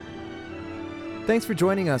Thanks for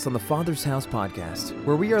joining us on the Father's House podcast,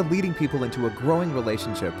 where we are leading people into a growing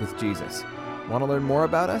relationship with Jesus. Want to learn more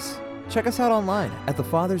about us? Check us out online at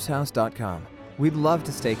thefathershouse.com. We'd love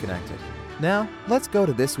to stay connected. Now, let's go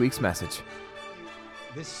to this week's message.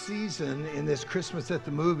 This season, in this Christmas at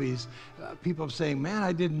the movies, people are saying, man,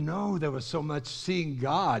 I didn't know there was so much seeing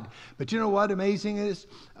God. But you know what amazing is?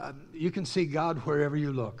 You can see God wherever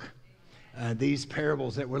you look. These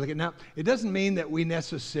parables that we're looking at. Now, it doesn't mean that we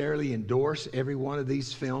necessarily endorse every one of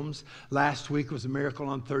these films. Last week was A Miracle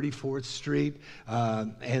on 34th Street.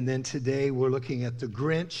 And then today we're looking at The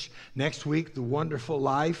Grinch. Next week, The Wonderful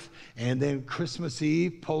Life. And then Christmas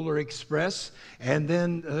Eve, Polar Express. And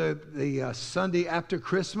then the Sunday after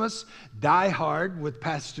Christmas, Die Hard with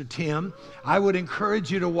Pastor Tim. I would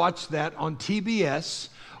encourage you to watch that on TBS,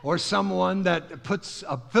 or someone that puts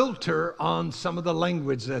a filter on some of the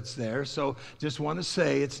language that's there. So just want to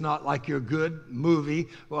say it's not like your good movie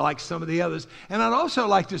or like some of the others. And I'd also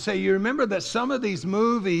like to say, you remember that some of these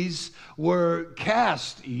movies were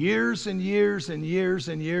cast years and years and years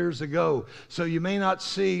and years ago. So you may not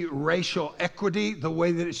see racial equity the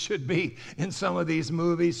way that it should be in some of these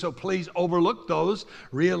movies. So please overlook those.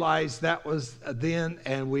 Realize that was then,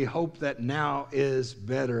 and we hope that now is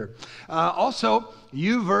better. Also,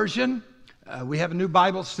 YouVersion, we have a new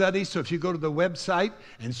Bible study, so if you go to the website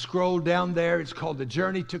and scroll down there, it's called The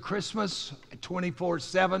Journey to Christmas,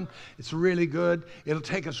 24/7. It's really good. It'll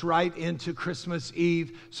take us right into Christmas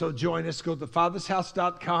Eve, so join us. Go to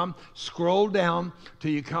thefathershouse.com, scroll down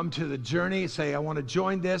till you come to the journey, say, I want to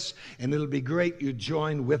join this, and it'll be great you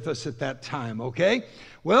join with us at that time, okay?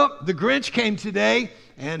 Well, the Grinch came today,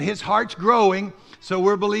 and his heart's growing, so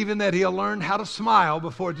we're believing that he'll learn how to smile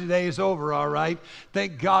before today is over, all right?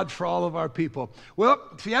 Thank God for all of our people. Well,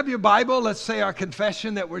 if you have your Bible, let's say our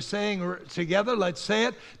confession that we're saying together. Let's say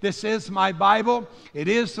it. This is my Bible. It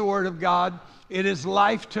is the Word of God. It is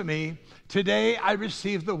life to me. Today I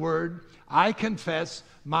receive the Word. I confess.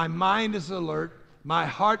 My mind is alert. My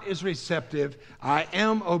heart is receptive. I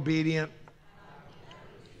am obedient.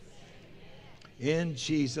 In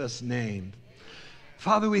Jesus' name.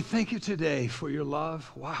 Father, we thank you today for your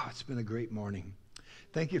love. Wow, it's been a great morning.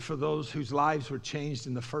 Thank you for those whose lives were changed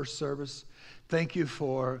in the first service. Thank you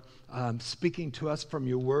for speaking to us from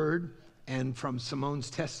your word and from Simone's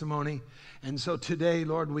testimony. And so today,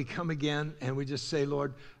 Lord, we come again and we just say,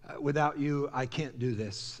 Lord, without you, I can't do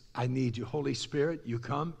this. I need you. Holy Spirit, you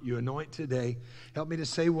come, you anoint today. Help me to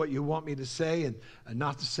say what you want me to say and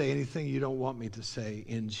not to say anything you don't want me to say.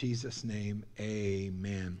 In Jesus' name,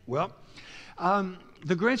 amen. Well,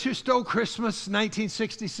 The Grinch Who Stole Christmas,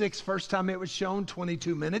 1966, first time it was shown,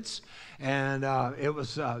 22 minutes. And it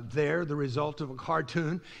was the result of a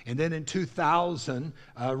cartoon. And then in 2000,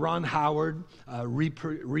 Ron Howard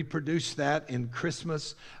reproduced that in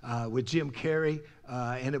Christmas with Jim Carrey.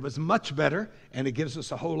 And it was much better, and it gives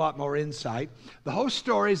us a whole lot more insight. The whole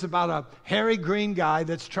story is about a hairy green guy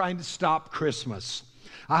that's trying to stop Christmas.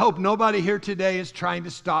 I hope nobody here today is trying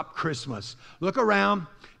to stop Christmas. Look around.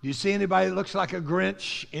 Do you see anybody that looks like a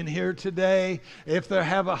Grinch in here today? If they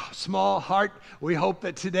have a small heart, we hope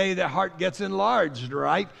that today their heart gets enlarged,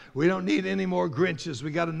 right? We don't need any more Grinches. We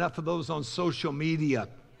got enough of those on social media.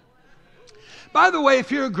 By the way, if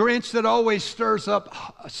you're a Grinch that always stirs up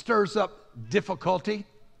difficulty,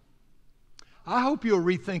 I hope you'll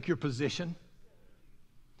rethink your position.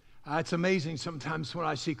 It's amazing sometimes when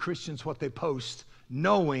I see Christians what they post,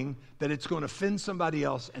 knowing that it's going to offend somebody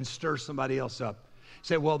else and stir somebody else up.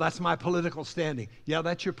 Say, well, that's my political standing. Yeah,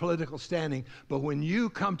 that's your political standing. But when you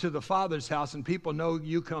come to the Father's house and people know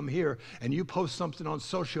you come here and you post something on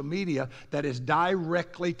social media that is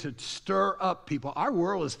directly to stir up people, our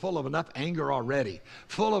world is full of enough anger already,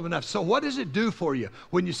 full of enough. So what does it do for you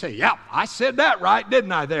when you say, yeah, I said that right,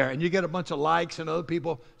 didn't I there? And you get a bunch of likes and other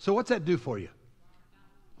people. So what's that do for you?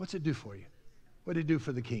 What's it do for you? What did it do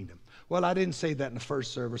for the kingdom? Well, I didn't say that in the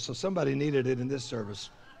first service, so somebody needed it in this service.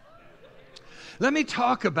 Let me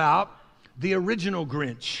talk about the original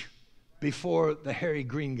Grinch before the hairy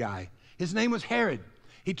green guy. His name was Herod.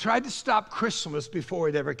 He tried to stop Christmas before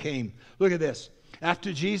it ever came. Look at this.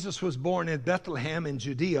 After Jesus was born in Bethlehem in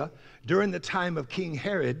Judea, during the time of King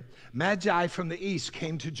Herod, Magi from the east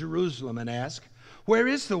came to Jerusalem and asked, where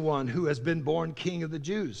is the one who has been born King of the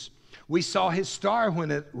Jews? We saw his star when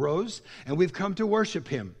it rose, and we've come to worship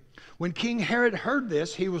him. When King Herod heard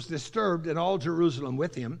this, he was disturbed, and all Jerusalem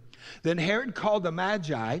with him. Then Herod called the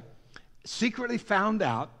Magi, secretly found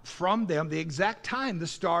out from them the exact time the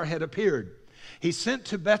star had appeared. He sent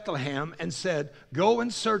to Bethlehem and said, "Go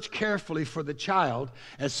and search carefully for the child.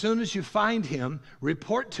 As soon as you find him,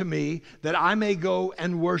 report to me that I may go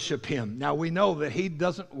and worship him." Now we know that he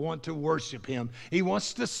doesn't want to worship him. He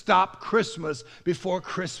wants to stop Christmas before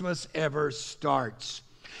Christmas ever starts.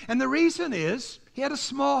 And the reason is he had a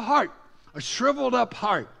small heart, a shriveled up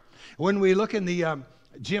heart. When we look in the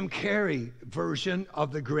Jim Carrey version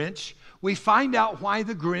of The Grinch, we find out why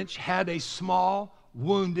the Grinch had a small,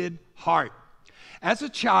 wounded heart. As a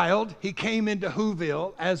child, he came into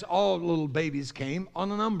Whoville, as all little babies came,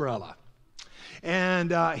 on an umbrella.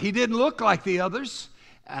 And he didn't look like the others.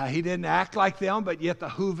 He didn't act like them, but yet the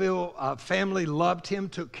Whoville family loved him,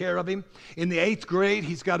 took care of him. In the 8th grade,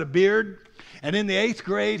 he's got a beard. And in the 8th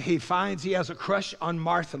grade, he finds he has a crush on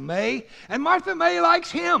Martha May. And Martha May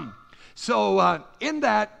likes him. So in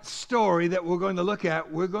that story that we're going to look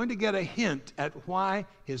at, we're going to get a hint at why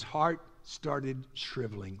his heart started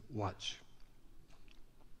shriveling. Watch.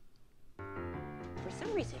 For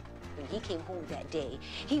some reason, when he came home that day,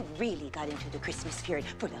 he really got into the Christmas spirit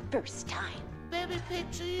for the first time. Baby,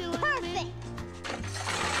 picture you and me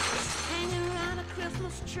hanging around a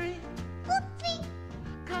Christmas tree. Whoopsie!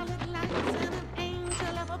 Colored lights and an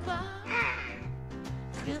angel up above.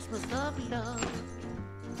 Christmas of love.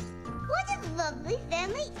 What a lovely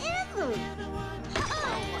family heirloom. Everyone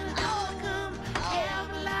come have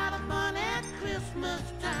a lot of fun at Christmas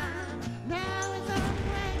time. Now it's on the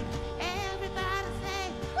way. Everybody say,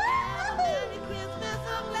 have a Merry Christmas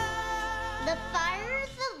of love. The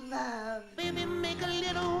fires of love. Baby, make a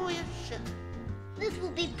little wish. This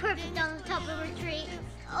will be perfect on the top of our tree.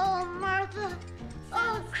 Oh, Martha.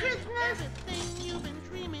 Oh, Christmas. Everything you've been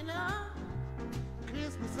dreaming of.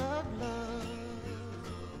 Christmas of love.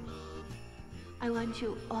 I want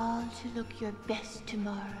you all to look your best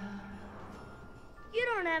tomorrow. You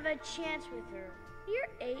don't have a chance with her. You're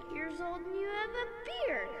 8 years old and you have a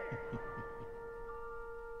beard.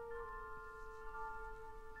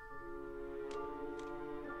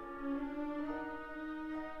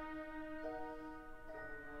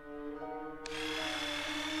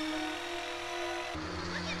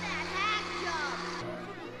 Look at that hack job.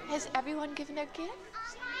 Has everyone given their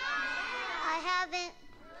gifts? I haven't.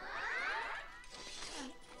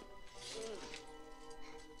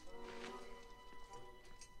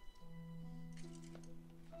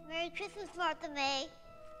 Merry Christmas, Martha May.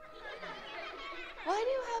 Why do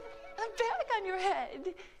you have a bag on your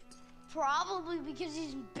head? Probably because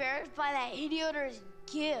he's embarrassed by that idiot or his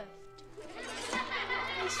gift.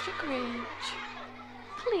 Mr. Grinch,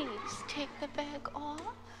 please take the bag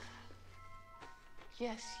off.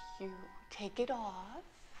 Yes, you take it off.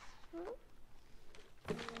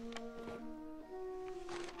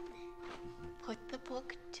 Put the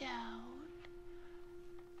book down.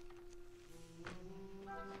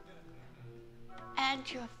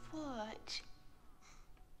 And your foot.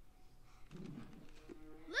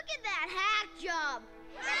 Look at that hack job.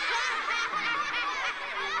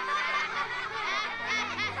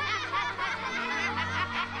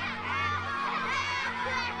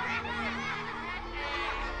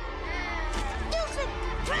 Stupid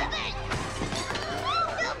cribbage!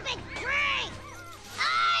 Stupid prank! I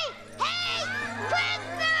hate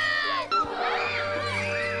Christmas!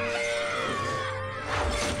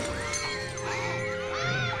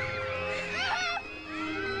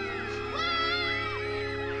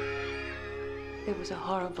 It was a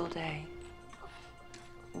horrible day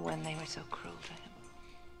when they were so cruel to him.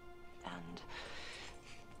 And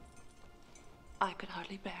I could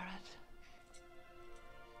hardly bear it.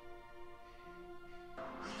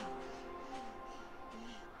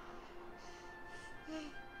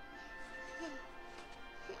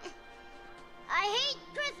 I hate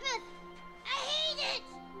Christmas! I hate it!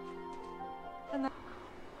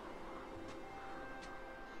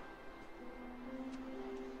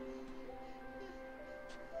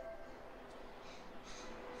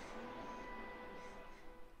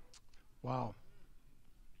 Wow.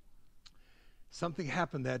 Something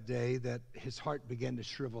happened that day that his heart began to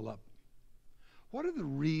shrivel up. What are the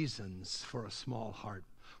reasons for a small heart?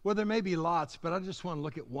 Well, there may be lots, but I just want to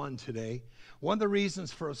look at one today. One of the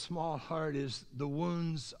reasons for a small heart is the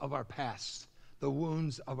wounds of our past. The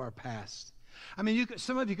wounds of our past. I mean,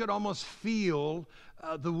 some of you could almost feel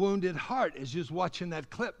the wounded heart as you was watching that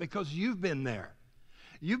clip because you've been there.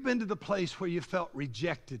 You've been to the place where you felt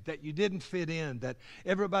rejected, that you didn't fit in, that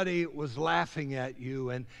everybody was laughing at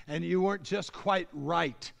you and you weren't just quite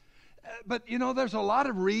right. But, you know, there's a lot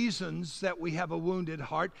of reasons that we have a wounded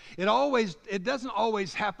heart. It doesn't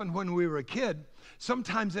always happen when we were a kid.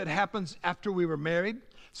 Sometimes it happens after we were married.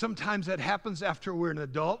 Sometimes that happens after we're an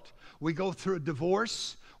adult. We go through a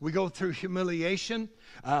divorce. We go through humiliation.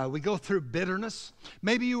 We go through bitterness.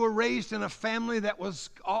 Maybe you were raised in a family that was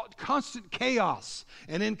constant chaos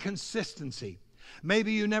and inconsistency.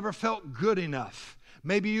 Maybe you never felt good enough.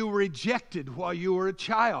 Maybe you were rejected while you were a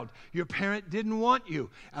child. Your parent didn't want you.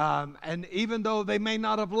 And even though they may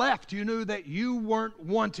not have left, you knew that you weren't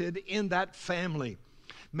wanted in that family.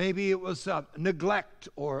 Maybe it was neglect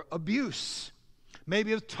or abuse.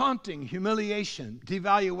 Maybe it was taunting, humiliation,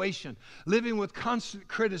 devaluation, living with constant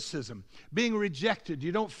criticism, being rejected,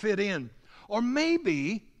 you don't fit in. Or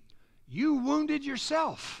maybe you wounded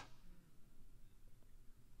yourself.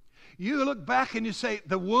 You look back and you say,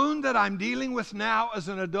 the wound that I'm dealing with now as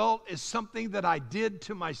an adult is something that I did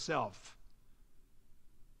to myself.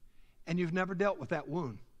 And you've never dealt with that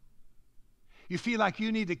wound. You feel like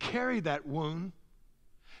you need to carry that wound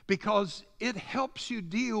because it helps you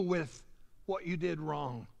deal with what you did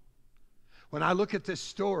wrong. When I look at this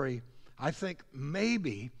story, I think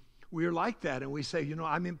maybe we're like that, and we say,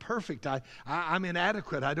 I'm imperfect. I'm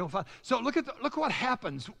inadequate. I don't find. So look what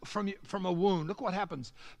happens from a wound. Look what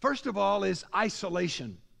happens. First of all is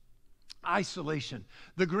isolation. Isolation.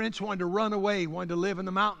 The Grinch wanted to run away, wanted to live in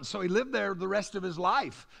the mountains, so he lived there the rest of his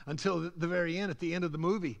life until the very end, at the end of the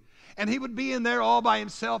movie. And he would be in there all by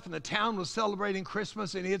himself, and the town was celebrating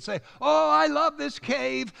Christmas, and he'd say, oh, I love this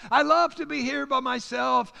cave. I love to be here by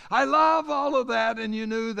myself. I love all of that. And you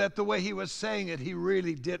knew that the way he was saying it, he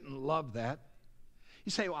really didn't love that.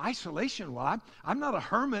 You say, well, isolation. Well, I'm not a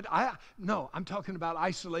hermit. No, I'm talking about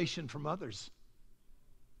isolation from others.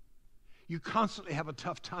 You constantly have a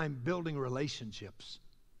tough time building relationships.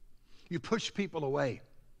 You push people away.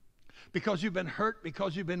 Because you've been hurt,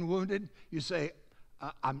 because you've been wounded, you say,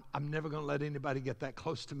 I'm never going to let anybody get that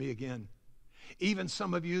close to me again. Even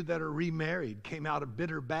some of you that are remarried came out of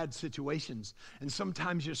bitter, bad situations. And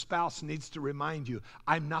sometimes your spouse needs to remind you,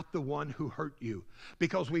 I'm not the one who hurt you.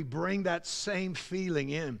 Because we bring that same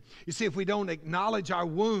feeling in. You see, if we don't acknowledge our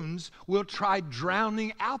wounds, we'll try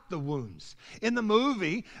drowning out the wounds. In the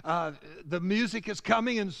movie, the music is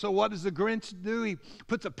coming, and so what does the Grinch do? He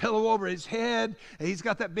puts a pillow over his head, and he's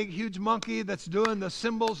got that big, huge monkey that's doing the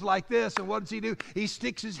cymbals like this. And what does he do? He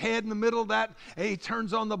sticks his head in the middle of that, and he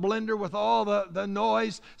turns on the blender with all the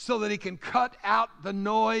noise so that he can cut out the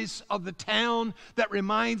noise of the town that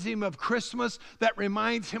reminds him of Christmas, that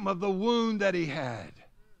reminds him of the wound that he had.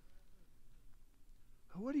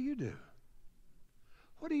 What do you do?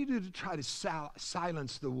 What do you do to try to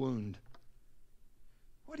silence the wound?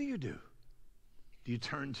 What do you do? Do you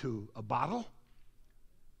turn to a bottle?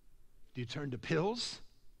 Do you turn to pills?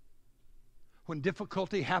 When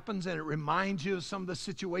difficulty happens and it reminds you of some of the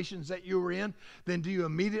situations that you were in, then do you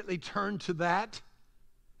immediately turn to that?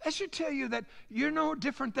 That should tell you that you're no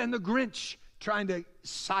different than the Grinch trying to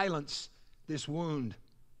silence this wound.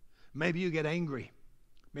 Maybe you get angry.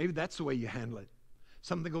 Maybe that's the way you handle it.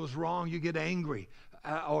 Something goes wrong, you get angry.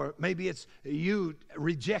 Or maybe it's you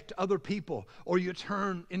reject other people, or you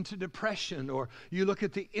turn into depression, or you look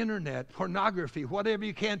at the internet, pornography, whatever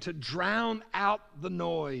you can to drown out the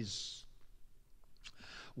noise.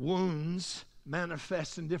 Wounds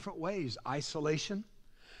manifest in different ways. Isolation.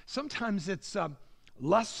 Sometimes it's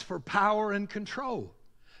lust for power and control.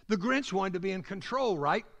 The Grinch wanted to be in control,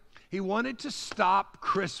 right? He wanted to stop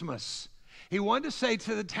Christmas. He wanted to say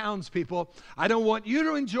to the townspeople, I don't want you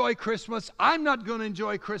to enjoy Christmas. I'm not going to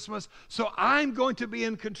enjoy Christmas, so I'm going to be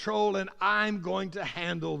in control and I'm going to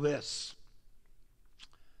handle this.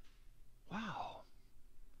 Wow.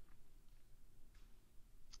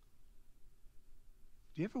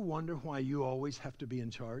 Do you ever wonder why you always have to be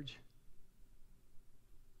in charge?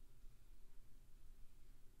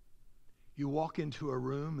 You walk into a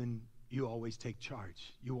room and you always take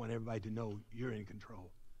charge. You want everybody to know you're in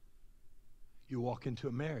control. You walk into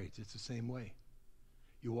a marriage, it's the same way.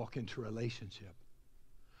 You walk into a relationship.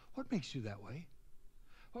 What makes you that way?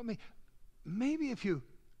 Maybe if you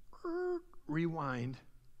rewind,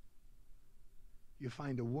 you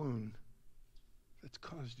find a wound that's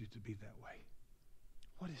caused you to be that way.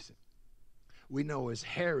 What is it? We know as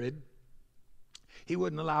Herod, he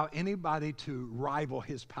wouldn't allow anybody to rival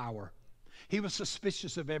his power. He was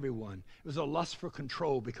suspicious of everyone. It was a lust for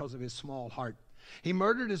control because of his small heart. He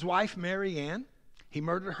murdered his wife, Mary Ann. He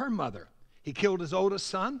murdered her mother. He killed his oldest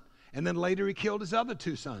son, and then later he killed his other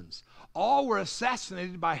two sons. All were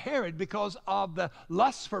assassinated by Herod because of the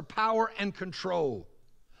lust for power and control.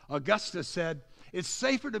 Augustus said, it's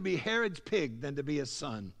safer to be Herod's pig than to be his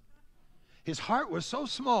son. His heart was so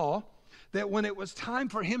small that when it was time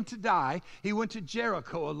for him to die, he went to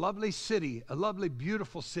Jericho, a lovely city, a lovely,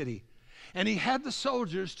 beautiful city. And he had the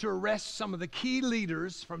soldiers to arrest some of the key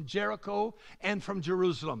leaders from Jericho and from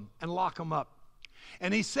Jerusalem and lock them up.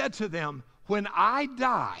 And he said to them, when I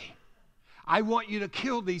die, I want you to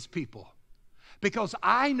kill these people, because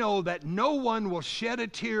I know that no one will shed a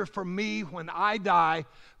tear for me when I die,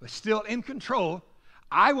 but still in control.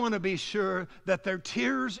 I want to be sure that there are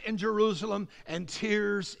tears in Jerusalem and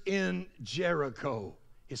tears in Jericho.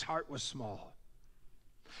 His heart was small.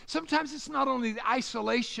 Sometimes it's not only the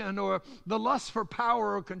isolation or the lust for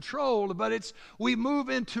power or control, but it's we move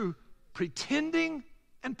into pretending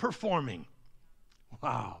and performing.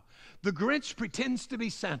 Wow. The Grinch pretends to be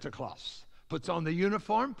Santa Claus. Puts on the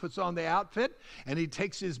uniform, puts on the outfit, and he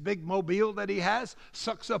takes his big mobile that he has,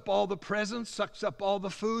 sucks up all the presents, sucks up all the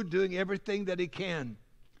food, doing everything that he can.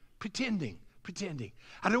 Pretending.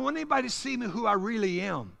 I don't want anybody to see me who I really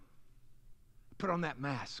am. Put on that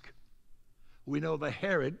mask. We know that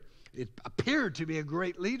Herod, it appeared to be a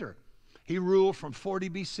great leader. He ruled from 40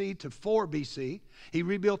 BC to 4 BC. He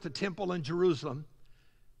rebuilt the temple in Jerusalem,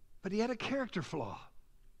 but he had a character flaw.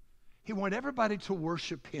 He wanted everybody to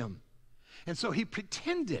worship him. And so he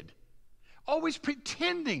pretended, always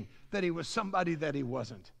pretending that he was somebody that he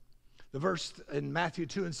wasn't. The verse in Matthew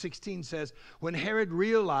 2:16 says, when Herod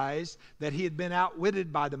realized that he had been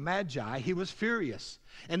outwitted by the Magi, he was furious.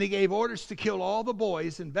 And he gave orders to kill all the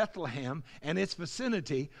boys in Bethlehem and its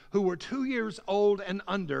vicinity who were 2 years old and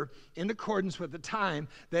under, in accordance with the time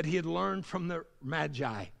that he had learned from the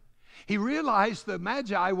Magi. He realized the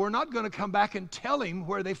Magi were not going to come back and tell him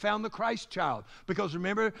where they found the Christ child. Because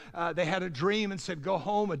remember, they had a dream and said, go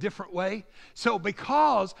home a different way. So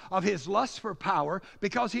because of his lust for power,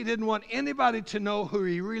 because he didn't want anybody to know who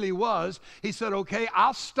he really was, he said, okay,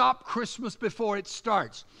 I'll stop Christmas before it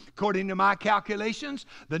starts. According to my calculations,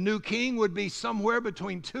 the new king would be somewhere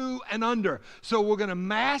between 2 and under. So we're going to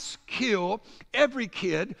mass kill every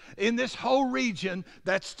kid in this whole region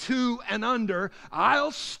that's 2 and under.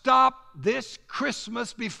 I'll stop this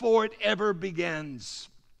Christmas before it ever begins.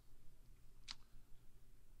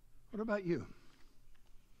 What about you?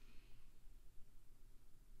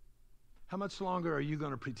 How much longer are you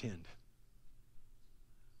going to pretend?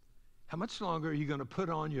 How much longer are you going to put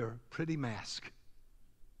on your pretty mask?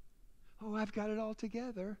 Oh, I've got it all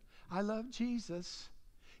together. I love Jesus.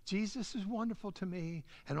 Jesus is wonderful to me.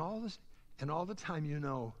 And all the time you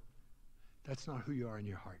know that's not who you are in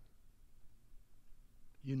your heart.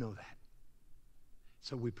 You know that.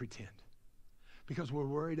 So we pretend. Because we're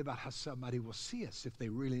worried about how somebody will see us if they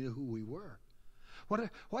really knew who we were.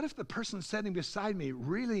 What if the person sitting beside me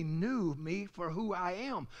really knew me for who I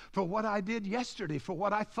am, for what I did yesterday, for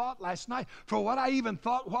what I thought last night, for what I even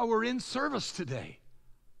thought while we're in service today?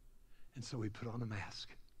 And so we put on a mask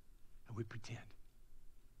and we pretend.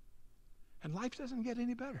 And life doesn't get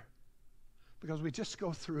any better because we just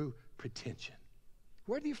go through pretension.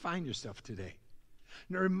 Where do you find yourself today?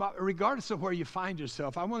 Now, regardless of where you find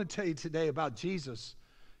yourself, I want to tell you today about Jesus,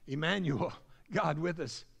 Emmanuel, God with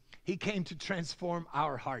us. He came to transform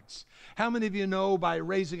our hearts. How many of you know by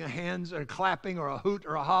raising a hand or clapping or a hoot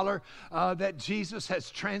or a holler that Jesus has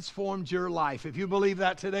transformed your life? If you believe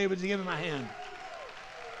that today, would you give him a hand?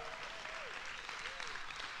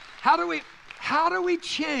 How do we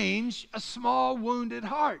change a small wounded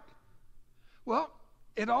heart? Well,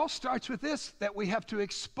 it all starts with this, that we have to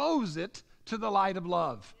expose it to the light of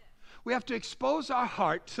love. We have to expose our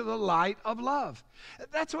heart to the light of love.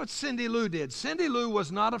 That's what Cindy Lou did. Cindy Lou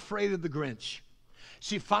was not afraid of the Grinch.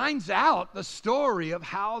 She finds out the story of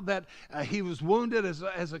how that he was wounded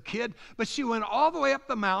as a kid, but she went all the way up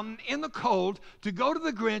the mountain in the cold to go to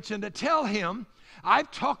the Grinch and to tell him, I've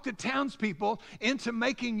talked the townspeople into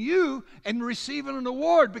making you and receiving an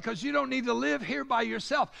award because you don't need to live here by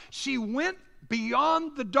yourself. She went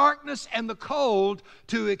beyond the darkness and the cold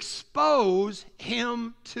to expose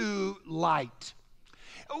him to light.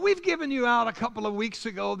 We've given you out a couple of weeks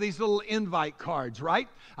ago these little invite cards, right?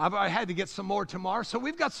 I had to get some more tomorrow, so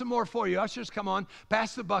we've got some more for you. Ushers, come on,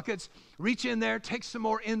 pass the buckets, reach in there, take some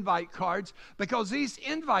more invite cards, because these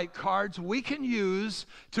invite cards we can use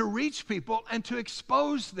to reach people and to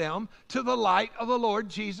expose them to the light of the Lord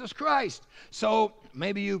Jesus Christ. So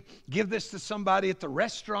maybe you give this to somebody at the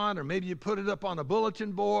restaurant, or maybe you put it up on a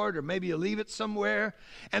bulletin board, or maybe you leave it somewhere.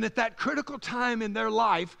 And at that critical time in their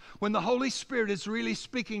life, when the Holy Spirit is really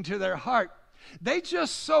speaking to their heart, they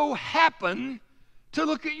just so happen to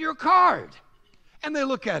look at your card. And they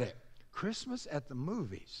look at it. Christmas at the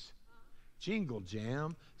movies, Jingle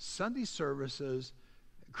Jam, Sunday services,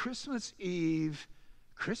 Christmas Eve,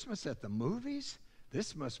 Christmas at the movies?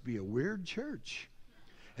 This must be a weird church.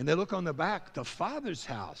 And they look on the back, the Father's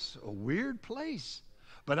house, a weird place.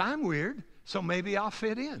 But I'm weird, so maybe I'll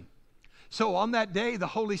fit in. So on that day, the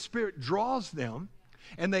Holy Spirit draws them,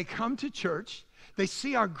 and they come to church. They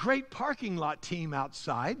see our great parking lot team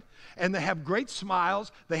outside, and they have great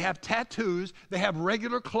smiles. They have tattoos. They have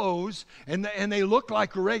regular clothes, and they look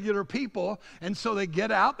like regular people. And so they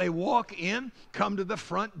get out, they walk in, come to the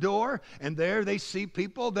front door, and there they see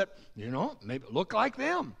people that, maybe look like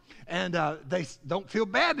them. And they don't feel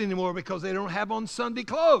bad anymore because they don't have on Sunday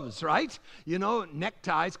clothes, right?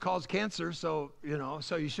 Neckties cause cancer, so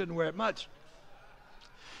you shouldn't wear it much.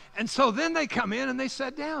 And so then they come in and they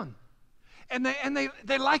sit down. And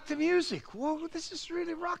they like the music. Whoa, this is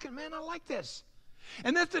really rocking, man. I like this.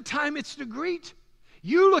 And at the time it's to greet,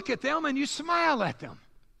 you look at them and you smile at them.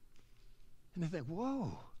 And they think,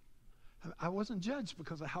 whoa, I wasn't judged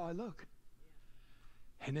because of how I look.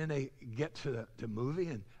 And then they get to the movie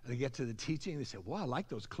and they get to the teaching. And they say, well, I like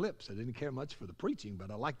those clips. I didn't care much for the preaching,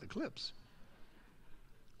 but I like the clips.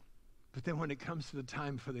 But then when it comes to the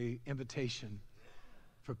time for the invitation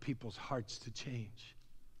for people's hearts to change,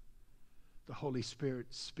 the Holy Spirit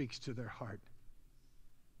speaks to their heart.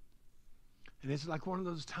 And it's like one of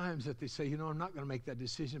those times that they say, I'm not going to make that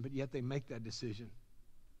decision, but yet they make that decision.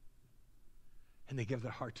 And they give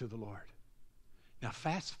their heart to the Lord. Now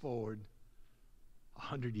fast forward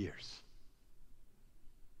 100 years.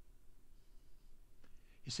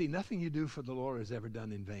 You see, nothing you do for the Lord is ever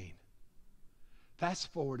done in vain.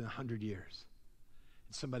 Fast forward 100 years,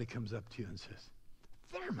 and somebody comes up to you and says,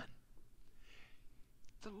 Thurman,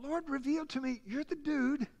 the Lord revealed to me, you're the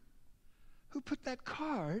dude who put that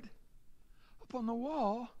card up on the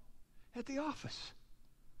wall at the office.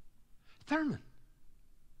 Thurman,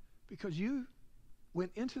 because you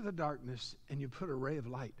went into the darkness and you put a ray of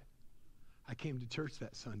light. I came to church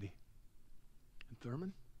that Sunday. And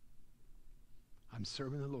Thurman, I'm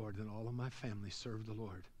serving the Lord, and all of my family served the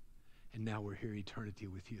Lord. And now we're here eternity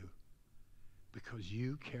with you because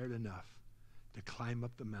you cared enough to climb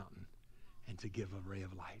up the mountain and to give a ray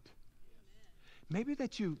of light. Maybe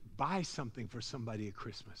that you buy something for somebody at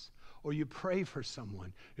Christmas, or you pray for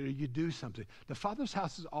someone, or you do something. The Father's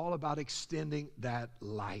house is all about extending that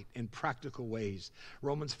light in practical ways.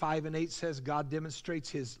 Romans 5:8 says God demonstrates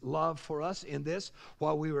his love for us in this: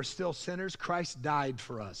 while we were still sinners, Christ died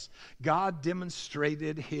for us. God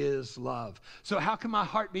demonstrated his love. So how can my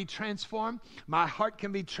heart be transformed? My heart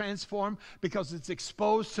can be transformed because it's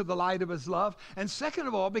exposed to the light of his love. And second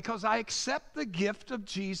of all, because I accept the gift of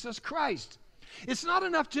Jesus Christ. It's not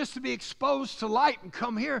enough just to be exposed to light and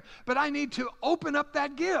come here, but I need to open up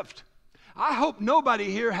that gift. I hope nobody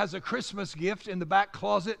here has a Christmas gift in the back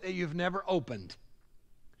closet that you've never opened.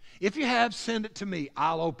 If you have, send it to me.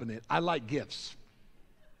 I'll open it. I like gifts.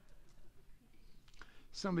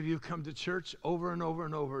 Some of you come to church over and over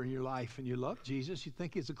and over in your life, and you love Jesus. You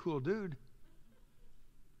think he's a cool dude.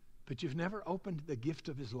 But you've never opened the gift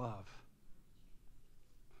of his love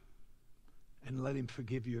and let him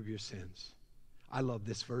forgive you of your sins. I love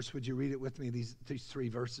this verse. Would you read it with me? These three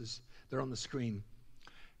verses. They're on the screen.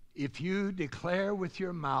 If you declare with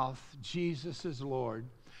your mouth Jesus is Lord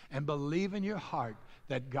and believe in your heart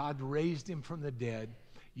that God raised him from the dead,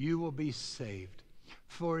 you will be saved.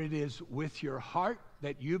 For it is with your heart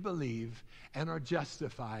that you believe and are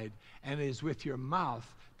justified, and it is with your mouth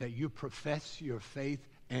that you profess your faith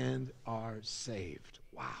and are saved.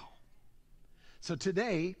 Wow. So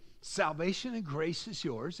today, salvation and grace is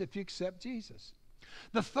yours if you accept Jesus.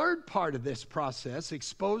 The third part of this process,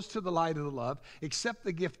 exposed to the light of the love, accept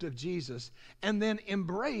the gift of Jesus, and then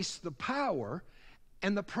embrace the power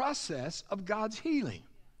and the process of God's healing.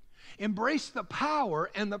 Embrace the power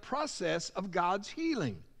and the process of God's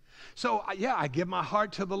healing. So, I give my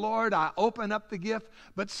heart to the Lord. I open up the gift.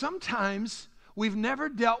 But sometimes we've never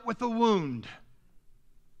dealt with the wound.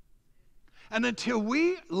 And until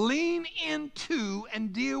we lean into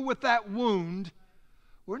and deal with that wound,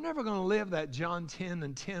 we're never going to live that John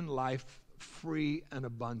 10:10 life free and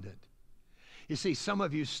abundant. You see, some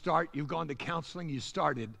of you you've gone to counseling, you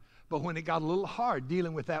started, but when it got a little hard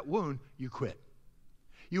dealing with that wound, you quit.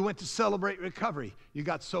 You went to Celebrate Recovery. You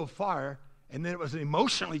got so far, and then it was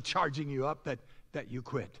emotionally charging you up that you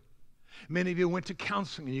quit. Many of you went to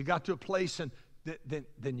counseling, and you got to a place, and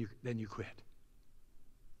then you quit.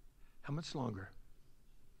 How much longer?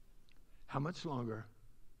 How much longer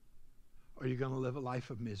are you going to live a life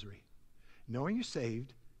of misery? Knowing you're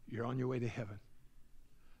saved, you're on your way to heaven.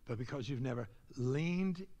 But because you've never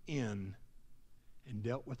leaned in and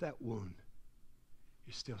dealt with that wound,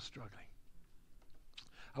 you're still struggling.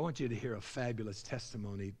 I want you to hear a fabulous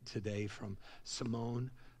testimony today from Simone.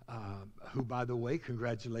 who, by the way,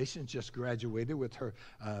 congratulations, just graduated with her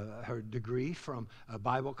degree from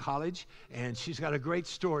Bible College, and she's got a great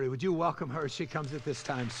story. Would you welcome her as she comes at this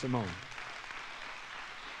time, Simone?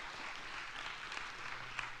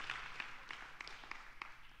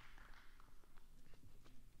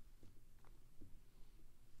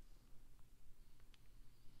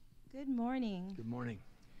 Good morning. Good morning.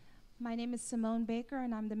 My name is Simone Baker,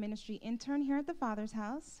 and I'm the ministry intern here at the Father's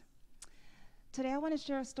House. Today I want to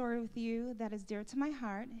share a story with you that is dear to my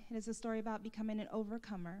heart. It is a story about becoming an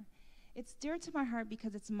overcomer. It's dear to my heart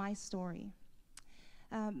because it's my story.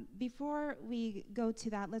 Before we go to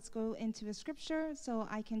that, let's go into a scripture so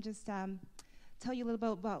I can just tell you a little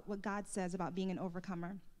bit about what God says about being an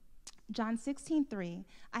overcomer. John 16:3,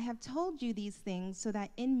 I have told you these things so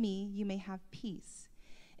that in me you may have peace.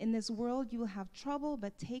 In this world you will have trouble,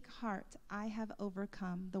 but take heart, I have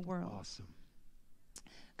overcome the world. Awesome.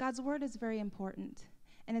 God's word is very important,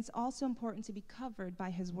 and it's also important to be covered by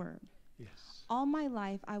his word. Yes. All my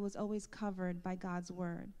life, I was always covered by God's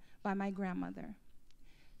word, by my grandmother.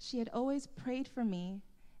 She had always prayed for me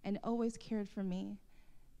and always cared for me,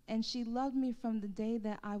 and she loved me from the day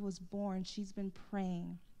that I was born. She's been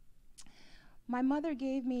praying. My mother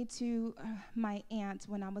gave me to my aunt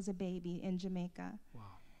when I was a baby in Jamaica. Wow.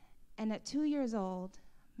 And at 2 years old,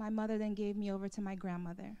 my mother then gave me over to my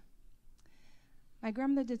grandmother. My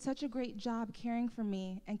grandmother did such a great job caring for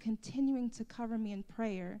me and continuing to cover me in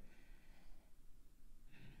prayer.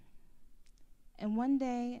 And one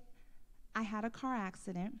day, I had a car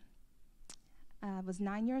accident. I was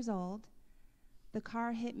 9 years old. The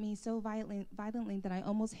car hit me so violently that I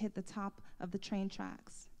almost hit the top of the train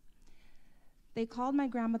tracks. They called my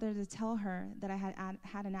grandmother to tell her that I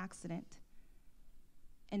had an accident.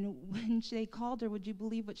 And when they called her, would you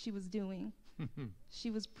believe what she was doing?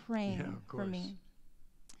 She was praying for me.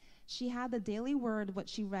 She had the daily word, what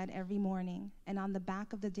she read every morning, and on the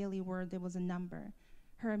back of the daily word, there was a number.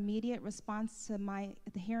 Her immediate response to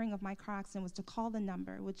the hearing of my car accident was to call the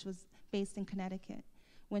number, which was based in Connecticut.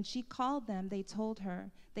 When she called them, they told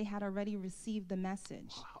her they had already received the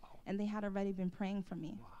message, and they had already been praying for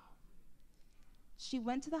me. Wow. She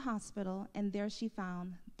went to the hospital, and there she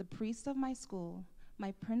found the priest of my school,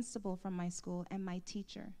 my principal from my school, and my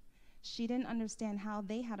teacher. She didn't understand how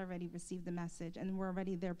they had already received the message and were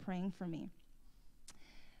already there praying for me.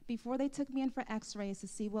 Before they took me in for x-rays to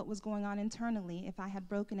see what was going on internally, if I had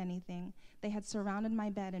broken anything, they had surrounded my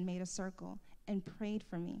bed and made a circle and prayed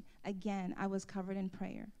for me. Again, I was covered in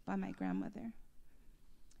prayer by my grandmother.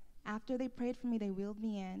 After they prayed for me, they wheeled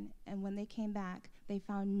me in, and when they came back, they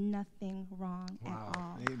found nothing wrong at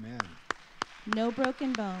all. Amen. No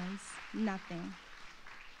broken bones, nothing.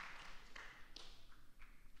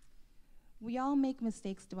 We all make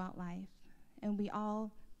mistakes throughout life, and we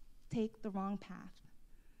all take the wrong path.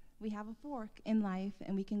 We have a fork in life,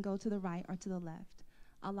 and we can go to the right or to the left.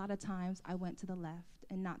 A lot of times, I went to the left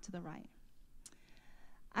and not to the right.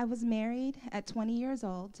 I was married at 20 years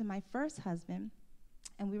old to my first husband,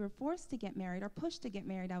 and we were forced to get married, or pushed to get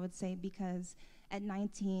married, I would say, because at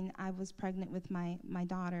 19, I was pregnant with my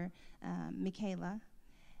daughter, Michaela,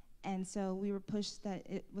 and so we were pushed that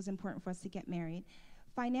it was important for us to get married.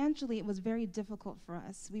 Financially, it was very difficult for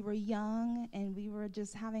us. We were young, and we were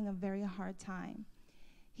just having a very hard time.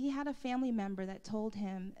 He had a family member that told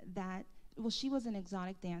him that, well, she was an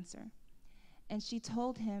exotic dancer, and she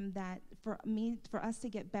told him that for us to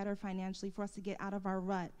get better financially, for us to get out of our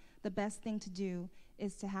rut, the best thing to do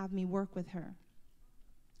is to have me work with her.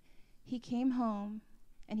 He came home,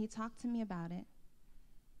 and he talked to me about it,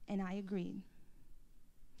 and I agreed.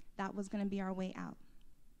 That was going to be our way out.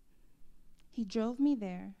 He drove me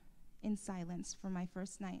there in silence for my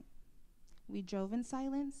first night. We drove in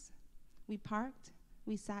silence, we parked,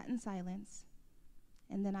 we sat in silence,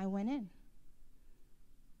 and then I went in.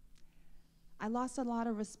 I lost a lot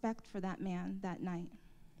of respect for that man that night.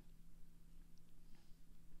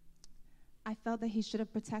 I felt that he should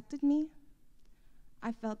have protected me.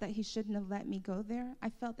 I felt that he shouldn't have let me go there. I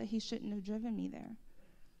felt that he shouldn't have driven me there.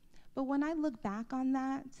 But when I look back on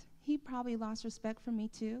that, he probably lost respect for me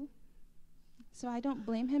too. So I don't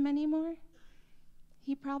blame him anymore.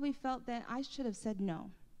 He probably felt that I should have said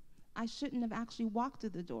no. I shouldn't have actually walked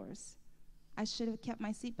through the doors. I should have kept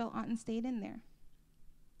my seatbelt on and stayed in there.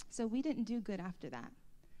 So we didn't do good after that.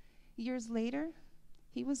 Years later,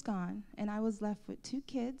 he was gone, and I was left with 2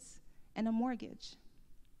 kids and a mortgage.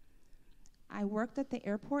 I worked at the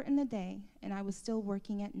airport in the day, and I was still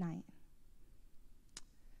working at night.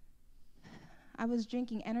 I was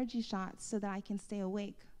drinking energy shots so that I can stay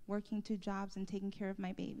awake, working 2 jobs and taking care of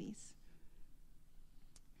my babies.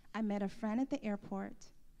 I met a friend at the airport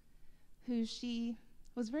who she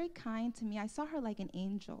was very kind to me. I saw her like an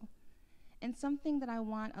angel. And something that I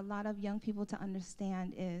want a lot of young people to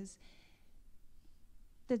understand is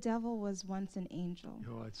the devil was once an angel,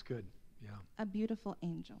 Oh, that's good. Yeah. a beautiful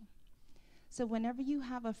angel. So whenever you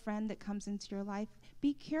have a friend that comes into your life,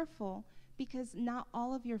 be careful, because not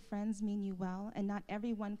all of your friends mean you well, and not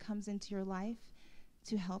everyone comes into your life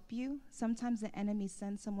to help you. Sometimes the enemy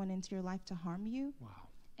sends someone into your life to harm you. Wow.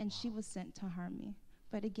 And she was sent to harm me.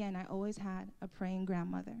 But again, I always had a praying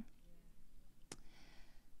grandmother.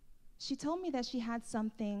 She told me that she had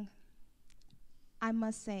something. I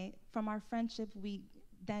must say, from our friendship, we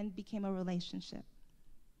then became a relationship.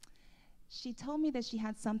 She told me that she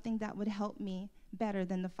had something that would help me better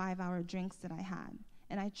than the 5-hour drinks that I had.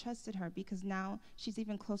 And I trusted her because now she's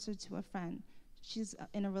even closer to a friend. She's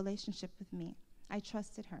in a relationship with me. I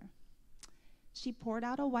trusted her. She poured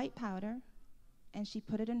out a white powder, and she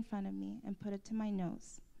put it in front of me and put it to my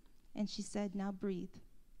nose. And she said, "Now breathe."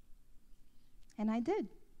 And I did.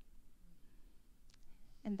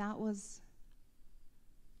 And that was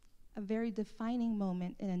a very defining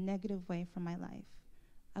moment in a negative way for my life.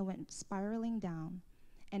 I went spiraling down,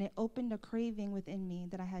 and it opened a craving within me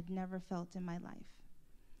that I had never felt in my life.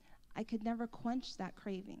 I could never quench that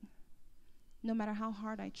craving, no matter how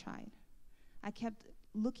hard I tried. I kept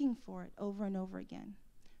looking for it over and over again.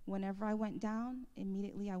 Whenever I went down,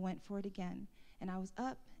 immediately I went for it again. And I was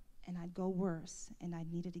up, and I'd go worse, and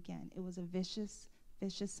I'd need it again. It was a vicious,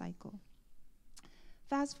 vicious cycle.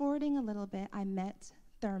 Fast forwarding a little bit, I met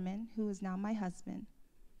Thurman, who is now my husband.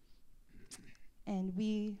 And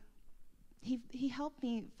he helped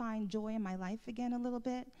me find joy in my life again a little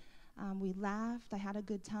bit. We laughed, I had a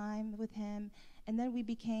good time with him, and then we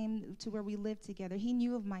became to where we lived together. He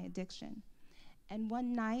knew of my addiction. And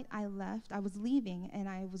one night I left, I was leaving, and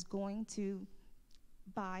I was going to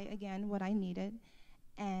buy again what I needed,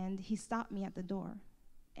 and he stopped me at the door,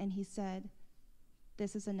 and he said,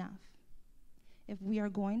 "This is enough. If we are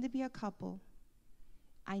going to be a couple,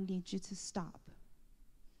 I need you to stop."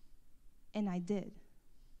 And I did.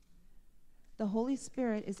 The Holy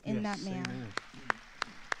Spirit is in that man. Amen.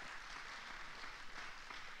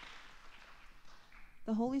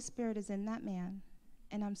 The Holy Spirit is in that man,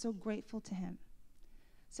 and I'm so grateful to him.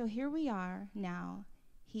 So here we are now.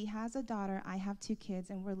 He has a daughter, I have 2 kids,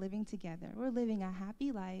 and we're living together. We're living a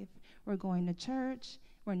happy life. We're going to church.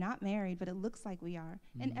 We're not married, but it looks like we are.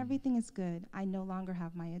 And everything is good. I no longer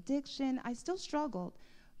have my addiction. I still struggled,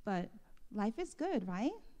 but life is good,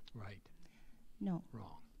 right? Right. No.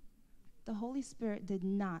 Wrong. The Holy Spirit did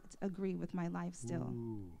not agree with my life still.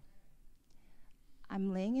 Ooh.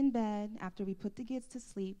 I'm laying in bed after we put the kids to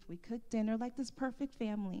sleep. We cook dinner like this perfect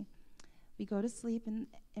family. We go to sleep and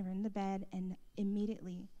we're in the bed, and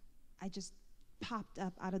immediately I just popped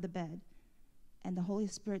up out of the bed, and the Holy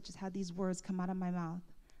Spirit just had these words come out of my mouth: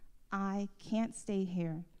 "I can't stay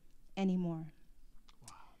here anymore."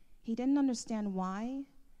 Wow. He didn't understand why,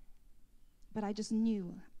 but I just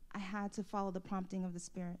knew I had to follow the prompting of the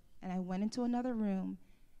Spirit. And I went into another room,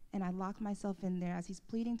 and I locked myself in there as he's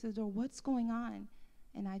pleading to the door, "What's going on?"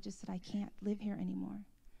 And I just said, "I can't live here anymore."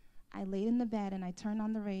 I laid in the bed, and I turned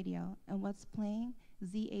on the radio, and what's playing?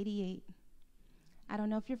 Z88. I don't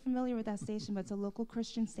know if you're familiar with that station, but it's a local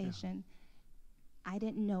Christian station. I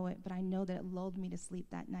didn't know it, but I know that it lulled me to sleep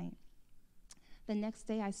that night. The next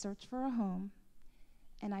day, I searched for a home,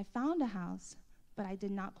 and I found a house, but I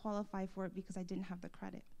did not qualify for it because I didn't have the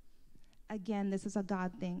credit. Again, this is a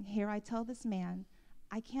God thing. Here I tell this man,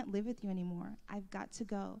 "I can't live with you anymore. I've got to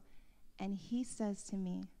go." And he says to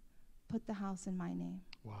me, "Put the house in my name."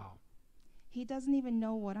 Wow. He doesn't even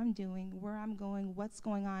know what I'm doing, where I'm going, what's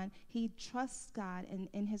going on. He trusts God, and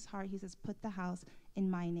in his heart, he says, "Put the house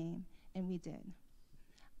in my name." And we did.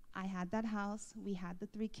 I had that house. We had the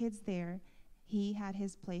 3 kids there. He had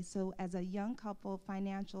his place. So as a young couple,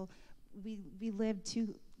 we lived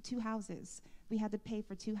two houses. We had to pay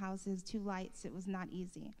for 2 houses, 2 lights. It was not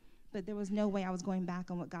easy. But there was no way I was going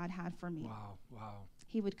back on what God had for me. Wow. Wow.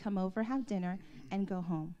 He would come over, have dinner, and go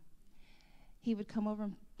home. He would come over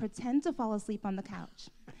and pretend to fall asleep on the couch,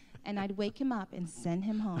 and I'd wake him up and send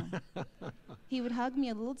him home. He would hug me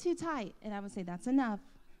a little too tight, and I would say, "That's enough,"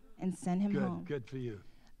 and send him home. Good for you.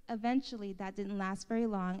 Eventually, that didn't last very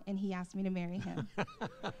long, and he asked me to marry him.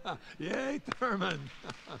 Yay, Thurman.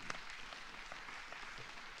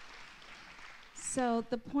 So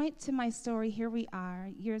the point to my story, here we are,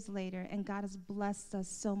 years later, and God has blessed us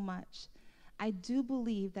so much. I do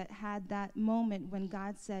believe that had that moment when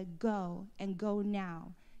God said, "Go, and go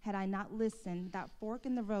now," had I not listened, that fork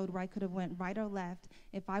in the road where I could have went right or left,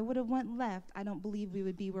 if I would have went left, I don't believe we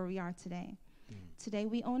would be where we are today. Today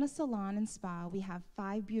we own a salon and spa. We have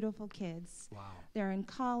 5 beautiful kids. Wow. They're in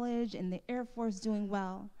college, in the Air Force, doing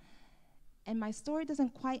well. And my story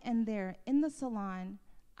doesn't quite end there. In the salon,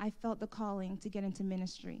 I felt the calling to get into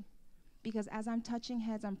ministry. Because as I'm touching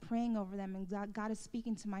heads, I'm praying over them, and God is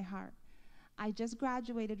speaking to my heart. I just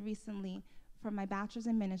graduated recently from my bachelor's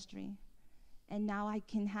in ministry, and now I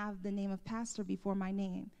can have the name of pastor before my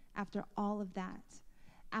name after all of that.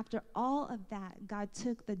 After all of that, God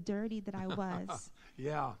took the dirty that I was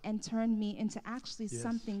Yeah. and turned me into actually Yes.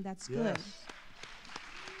 something that's Yes. good.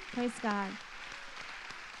 Praise God.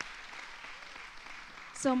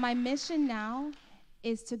 So my mission now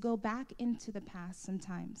is to go back into the past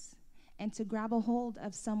sometimes and to grab a hold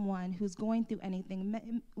of someone who's going through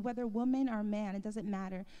anything, whether woman or man, it doesn't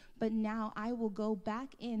matter. But now I will go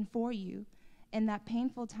back in for you in that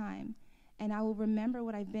painful time, and I will remember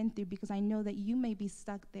what I've been through, because I know that you may be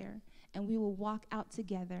stuck there, and we will walk out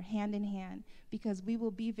together hand in hand, because we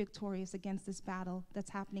will be victorious against this battle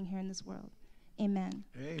that's happening here in this world. Amen.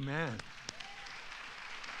 Amen.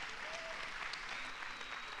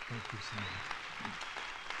 Thank you so much.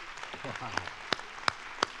 Wow.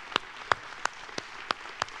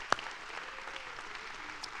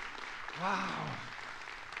 Wow.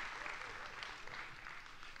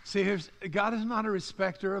 See, God is not a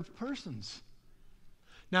respecter of persons.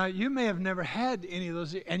 Now, you may have never had any of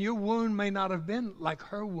those, and your wound may not have been like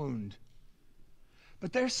her wound.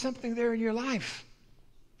 But there's something there in your life.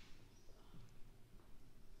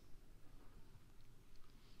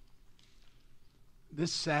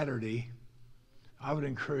 This Saturday, I would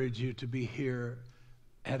encourage you to be here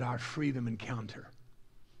at our Freedom Encounter.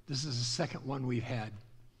 This is the second one we've had.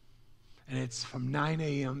 And it's from 9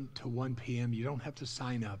 a.m. to 1 p.m. You don't have to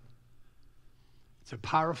sign up. It's a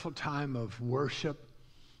powerful time of worship,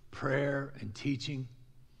 prayer, and teaching.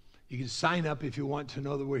 You can sign up if you want to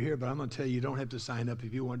know that we're here, but I'm going to tell you, you don't have to sign up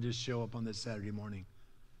if you want to just show up on this Saturday morning.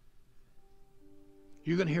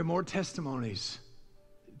 You're going to hear more testimonies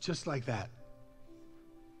just like that.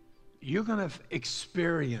 You're going to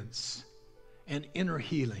experience an inner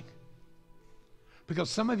healing. Because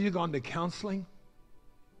some of you have gone to counseling.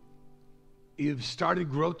 You've started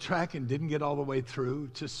Growth Track and didn't get all the way through.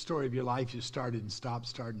 It's just a story of your life. You started and stopped,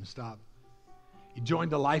 started and stopped. You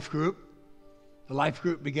joined a life group. The life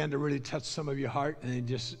group began to really touch some of your heart, and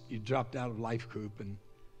then you dropped out of life group. And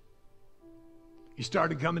you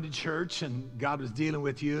started coming to church, and God was dealing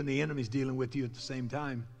with you, and the enemy's dealing with you at the same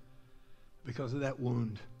time because of that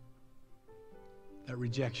wound, that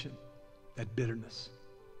rejection, that bitterness,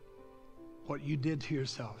 what you did to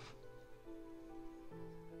yourself.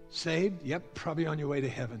 Saved? Yep, probably on your way to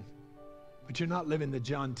heaven. But you're not living the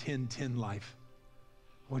John 10:10 life.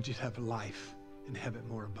 I want you to have a life and have it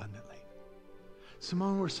more abundantly.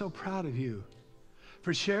 Simone, we're so proud of you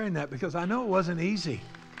for sharing that, because I know it wasn't easy.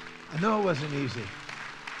 I know it wasn't easy.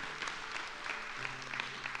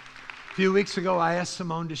 A few weeks ago, I asked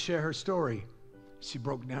Simone to share her story. She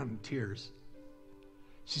broke down in tears.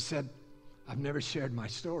 She said, I've never shared my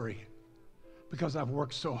story because I've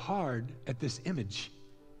worked so hard at this image.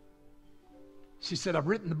 She said, I've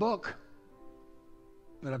written the book,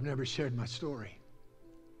 but I've never shared my story.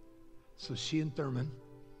 So she and Thurman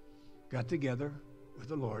got together with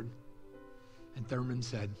the Lord, and Thurman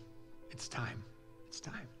said, it's time. It's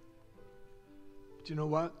time. But you know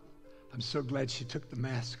what? I'm so glad she took the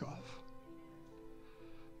mask off.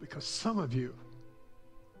 Because some of you,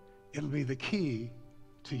 it'll be the key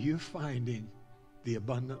to you finding the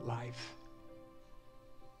abundant life.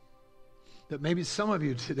 That maybe some of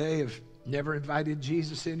you today have never invited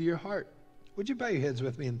Jesus into your heart. Would you bow your heads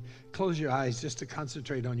with me and close your eyes just to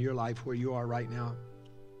concentrate on your life where you are right now?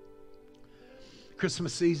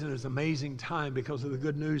 Christmas season is an amazing time because of the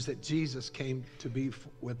good news that Jesus came to be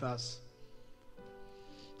with us.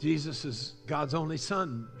 Jesus is God's only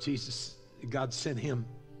son. God sent him.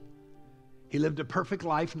 He lived a perfect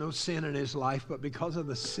life, no sin in his life, but because of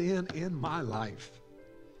the sin in my life,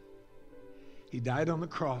 he died on the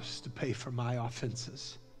cross to pay for my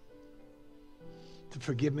offenses, to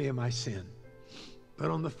forgive me of my sin.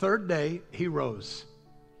 But on the third day, he rose.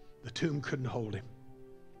 The tomb couldn't hold him.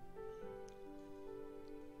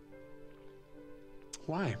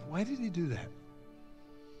 Why? Why did he do that?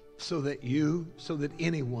 So that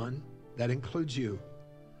anyone, that includes you,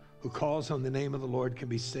 who calls on the name of the Lord can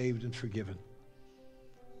be saved and forgiven.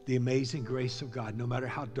 The amazing grace of God, no matter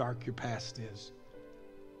how dark your past is,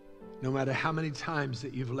 no matter how many times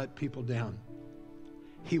that you've let people down,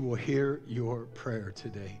 he will hear your prayer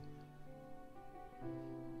today.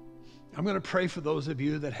 I'm going to pray for those of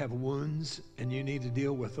you that have wounds and you need to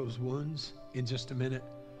deal with those wounds in just a minute.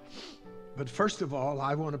 But first of all,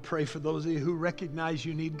 I want to pray for those of you who recognize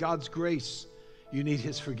you need God's grace. You need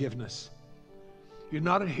His forgiveness. You're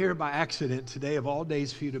not here by accident today of all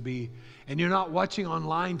days for you to be. And you're not watching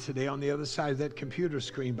online today on the other side of that computer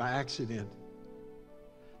screen by accident.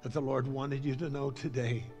 That the Lord wanted you to know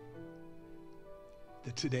today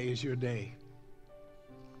that today is your day.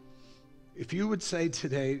 If you would say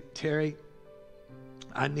today, Terry,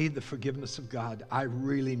 I need the forgiveness of God. I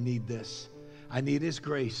really need this. I need His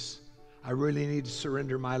grace. I really need to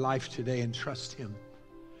surrender my life today and trust Him.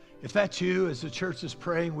 If that's you, as the church is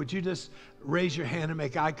praying, would you just raise your hand and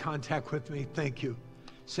make eye contact with me? Thank you.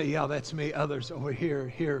 Say, yeah, that's me. Others over here,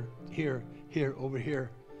 here, over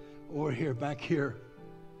here, back here.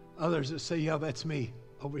 Others that say, yeah, that's me.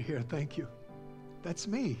 Over here, thank you. That's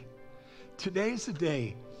me. Today's the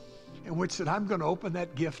day in which that I'm going to open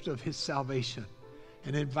that gift of His salvation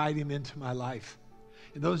and invite Him into my life.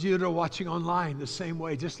 And those of you that are watching online the same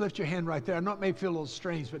way, just lift your hand right there. I know it may feel a little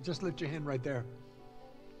strange, but just lift your hand right there.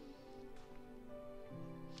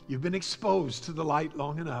 You've been exposed to the light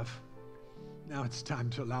long enough. Now it's time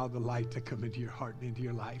to allow the light to come into your heart and into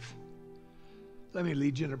your life. Let me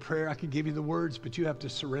lead you in a prayer. I can give you the words, but you have to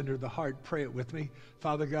surrender the heart. Pray it with me.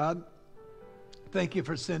 Father God, thank you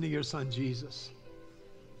for sending your Son Jesus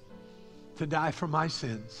to die for my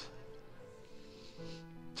sins,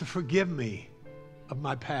 to forgive me of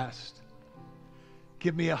my past.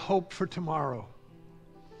 Give me a hope for tomorrow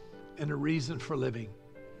and a reason for living.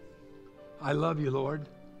 I love you, Lord.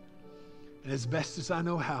 And as best as I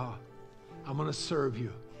know how, I'm going to serve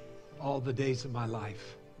you all the days of my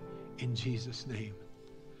life. In Jesus' name.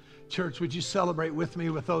 Church, would you celebrate with me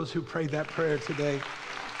with those who prayed that prayer today?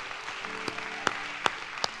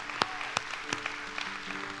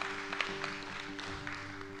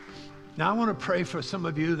 Now I want to pray for some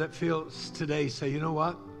of you that feel today, say, you know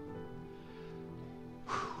what?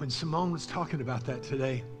 When Simone was talking about that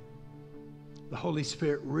today, the Holy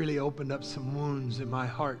Spirit really opened up some wounds in my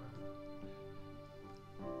heart.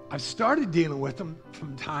 I've started dealing with them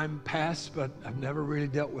from time past, but I've never really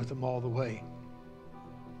dealt with them all the way.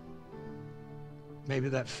 Maybe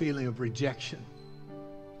that feeling of rejection,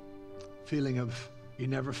 feeling of you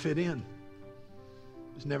never fit in,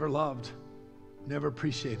 was never loved, never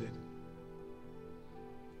appreciated.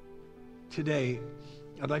 Today,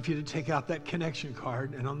 I'd like you to take out that connection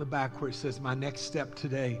card, and on the back where it says, my next step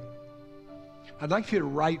today, I'd like for you to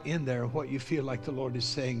write in there what you feel like the Lord is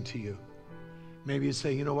saying to you. Maybe you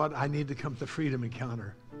say, you know what, I need to come to Freedom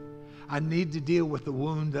Encounter. I need to deal with the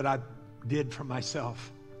wound that I did for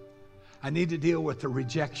myself. I need to deal with the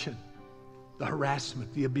rejection, the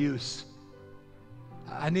harassment, the abuse.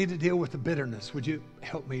 I need to deal with the bitterness. Would you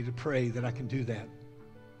help me to pray that I can do that?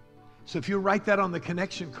 So if you write that on the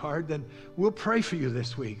connection card, then we'll pray for you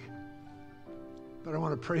this week. But I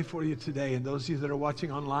want to pray for you today. And those of you that are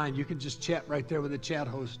watching online, you can just chat right there with the chat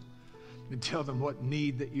host and tell them what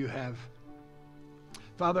need that you have.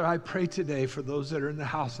 Father, I pray today for those that are in the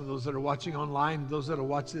house and those that are watching online, those that will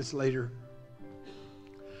watch this later.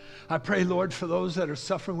 I pray, Lord, for those that are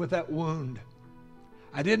suffering with that wound.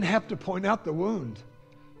 I didn't have to point out the wound.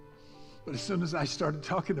 But as soon as I started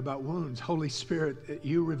talking about wounds, Holy Spirit,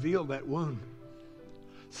 you revealed that wound.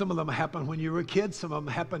 Some of them happened when you were a kid. Some of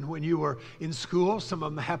them happened when you were in school. Some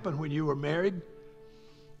of them happened when you were married.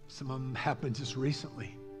 Some of them happened just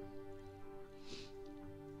recently.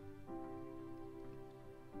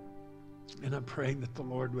 And I'm praying that the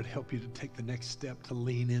Lord would help you to take the next step to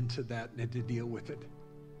lean into that and to deal with it.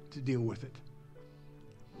 To deal with it.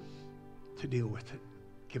 To deal with it.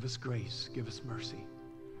 Give us grace. Give us mercy.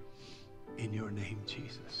 In your name,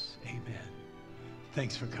 Jesus. Amen.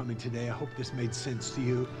 Thanks for coming today. I hope this made sense to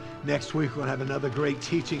you. Next week, we're going to have another great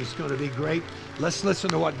teaching. It's going to be great. Let's listen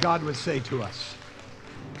to what God would say to us.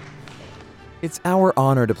 It's our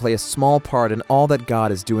honor to play a small part in all that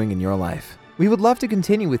God is doing in your life. We would love to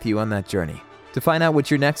continue with you on that journey. To find out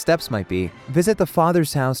what your next steps might be, visit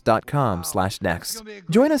thefathershouse.com/next.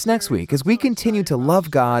 Join us next week as we continue to love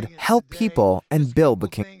God, help people, and build the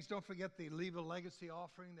kingdom. Don't forget the Leave a Legacy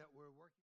offering that we're working